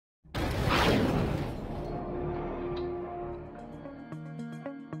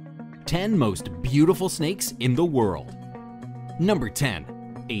10 most beautiful snakes in the world. Number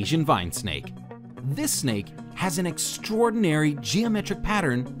 10. Asian vine snake. This snake has an extraordinary geometric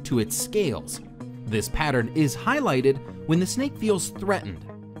pattern to its scales. This pattern is highlighted when the snake feels threatened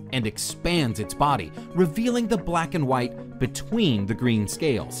and expands its body, revealing the black and white between the green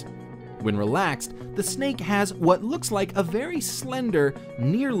scales. When relaxed, the snake has what looks like a very slender,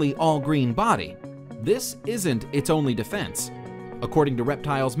 nearly all-green body. This isn't its only defense. According to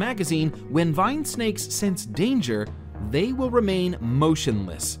Reptiles magazine, when vine snakes sense danger, they will remain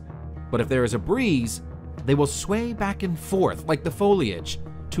motionless. But if there is a breeze, they will sway back and forth like the foliage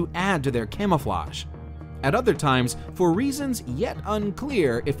to add to their camouflage. At other times, for reasons yet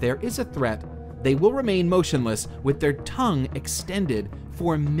unclear if there is a threat, they will remain motionless with their tongue extended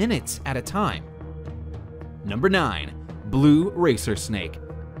for minutes at a time. Number 9. Blue racer snake.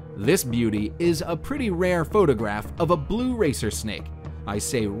 This beauty is a pretty rare photograph of a blue racer snake. I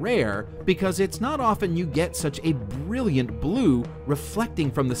say rare because it's not often you get such a brilliant blue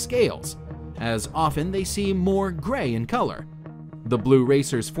reflecting from the scales, as often they seem more gray in color. The blue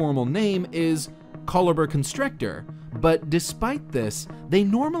racer's formal name is Coluber constrictor, but despite this, they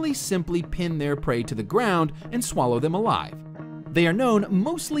normally simply pin their prey to the ground and swallow them alive. They are known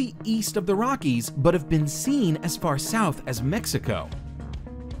mostly east of the Rockies, but have been seen as far south as Mexico.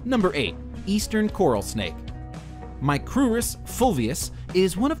 Number 8. Eastern coral snake. Micrurus fulvius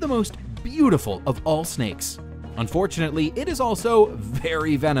is one of the most beautiful of all snakes. Unfortunately, it is also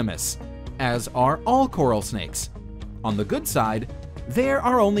very venomous, as are all coral snakes. On the good side, there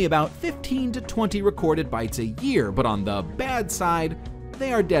are only about 15 to 20 recorded bites a year, but on the bad side,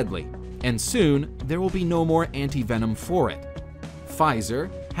 they are deadly, and soon there will be no more anti-venom for it.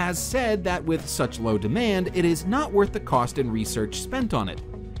 Pfizer has said that with such low demand, it is not worth the cost and research spent on it,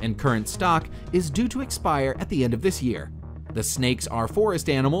 and current stock is due to expire at the end of this year. The snakes are forest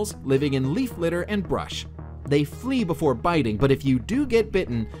animals living in leaf litter and brush. They flee before biting, but if you do get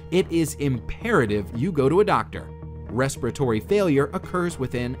bitten, it is imperative you go to a doctor. Respiratory failure occurs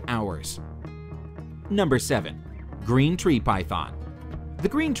within hours. Number 7. Green tree python. The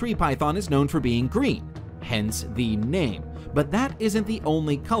green tree python is known for being green, hence the name, but that isn't the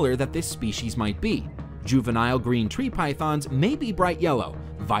only color that this species might be. Juvenile green tree pythons may be bright yellow,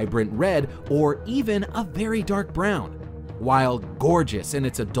 vibrant red, or even a very dark brown. While gorgeous in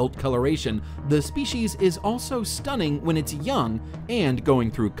its adult coloration, the species is also stunning when it's young and going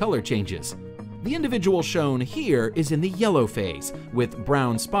through color changes. The individual shown here is in the yellow phase, with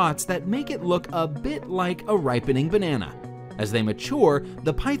brown spots that make it look a bit like a ripening banana. As they mature,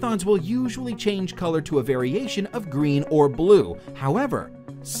 the pythons will usually change color to a variation of green or blue. However,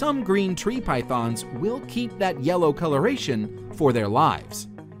 some green tree pythons will keep that yellow coloration for their lives.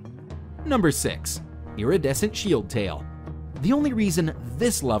 Number 6. Iridescent shield tail. The only reason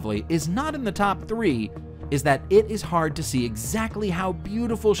this lovely is not in the top 3 is that it is hard to see exactly how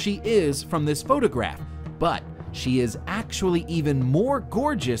beautiful she is from this photograph, but she is actually even more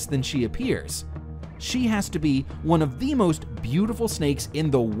gorgeous than she appears. She has to be one of the most beautiful snakes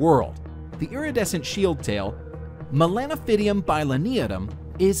in the world. The iridescent shield tail, Melanophydium bilineatum,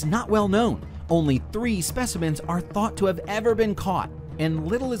 is not well known. Only 3 specimens are thought to have ever been caught, and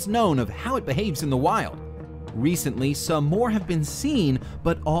little is known of how it behaves in the wild. Recently, some more have been seen,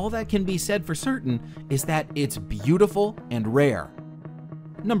 but all that can be said for certain is that it's beautiful and rare.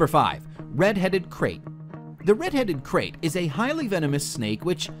 Number 5. Red-headed krait. The red-headed krait is a highly venomous snake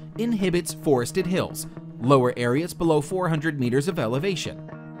which inhabits forested hills, lower areas below 400 meters of elevation.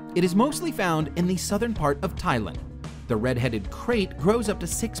 It is mostly found in the southern part of Thailand. The red-headed krait grows up to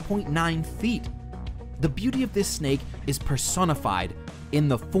 6.9 feet. The beauty of this snake is personified in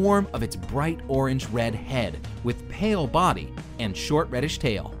the form of its bright orange-red head with pale body and short reddish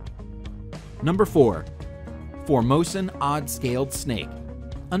tail. Number 4. Formosan odd-scaled snake.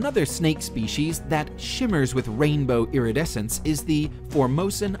 Another snake species that shimmers with rainbow iridescence is the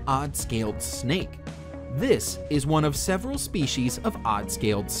Formosan odd-scaled snake. This is one of several species of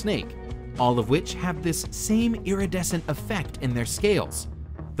odd-scaled snake, all of which have this same iridescent effect in their scales.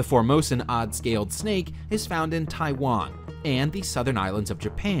 The Formosan odd-scaled snake is found in Taiwan and the southern islands of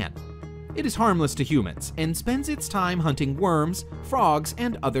Japan. It is harmless to humans and spends its time hunting worms, frogs,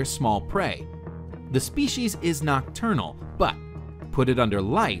 and other small prey. The species is nocturnal, but put it under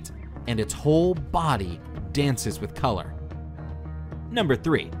light and its whole body dances with color. Number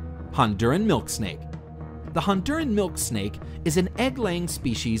 3. Honduran milk snake. The Honduran milk snake is an egg-laying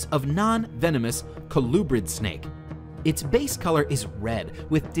species of non-venomous colubrid snake. Its base color is red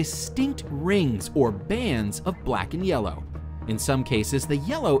with distinct rings or bands of black and yellow. In some cases, the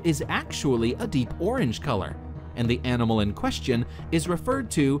yellow is actually a deep orange color, and the animal in question is referred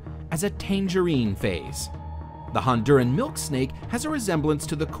to as a tangerine phase. The Honduran milk snake has a resemblance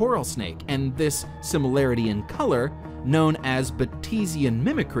to the coral snake, and this similarity in color, known as Batesian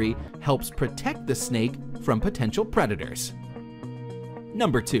mimicry, helps protect the snake from potential predators.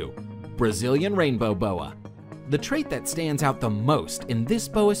 Number 2. Brazilian rainbow boa. The trait that stands out the most in this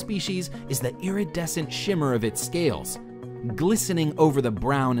boa species is the iridescent shimmer of its scales. Glistening over the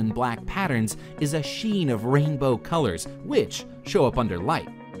brown and black patterns is a sheen of rainbow colors, which show up under light.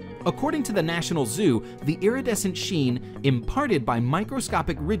 According to the National Zoo, the iridescent sheen imparted by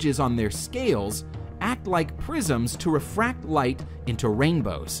microscopic ridges on their scales act like prisms to refract light into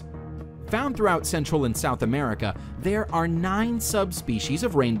rainbows. Found throughout Central and South America, there are 9 subspecies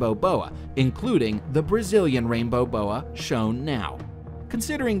of rainbow boa, including the Brazilian rainbow boa shown now.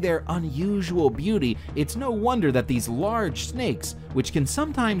 Considering their unusual beauty, it's no wonder that these large snakes, which can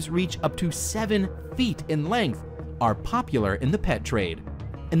sometimes reach up to 7 feet in length, are popular in the pet trade.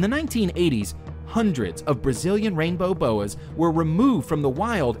 In the 1980s, hundreds of Brazilian rainbow boas were removed from the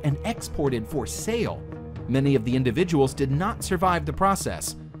wild and exported for sale. Many of the individuals did not survive the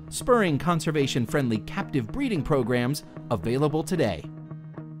process, spurring conservation-friendly captive breeding programs available today.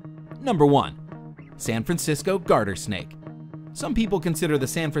 Number 1. San Francisco garter snake. Some people consider the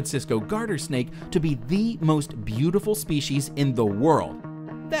San Francisco garter snake to be the most beautiful species in the world.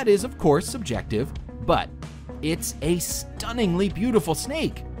 That is, of course, subjective, but it's a stunningly beautiful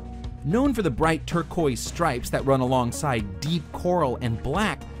snake. Known for the bright turquoise stripes that run alongside deep coral and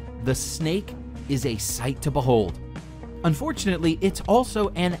black, the snake is a sight to behold. Unfortunately, it's also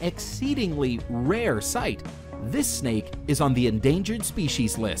an exceedingly rare sight. This snake is on the endangered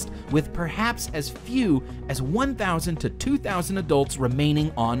species list, with perhaps as few as 1,000 to 2,000 adults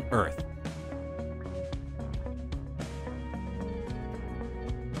remaining on Earth.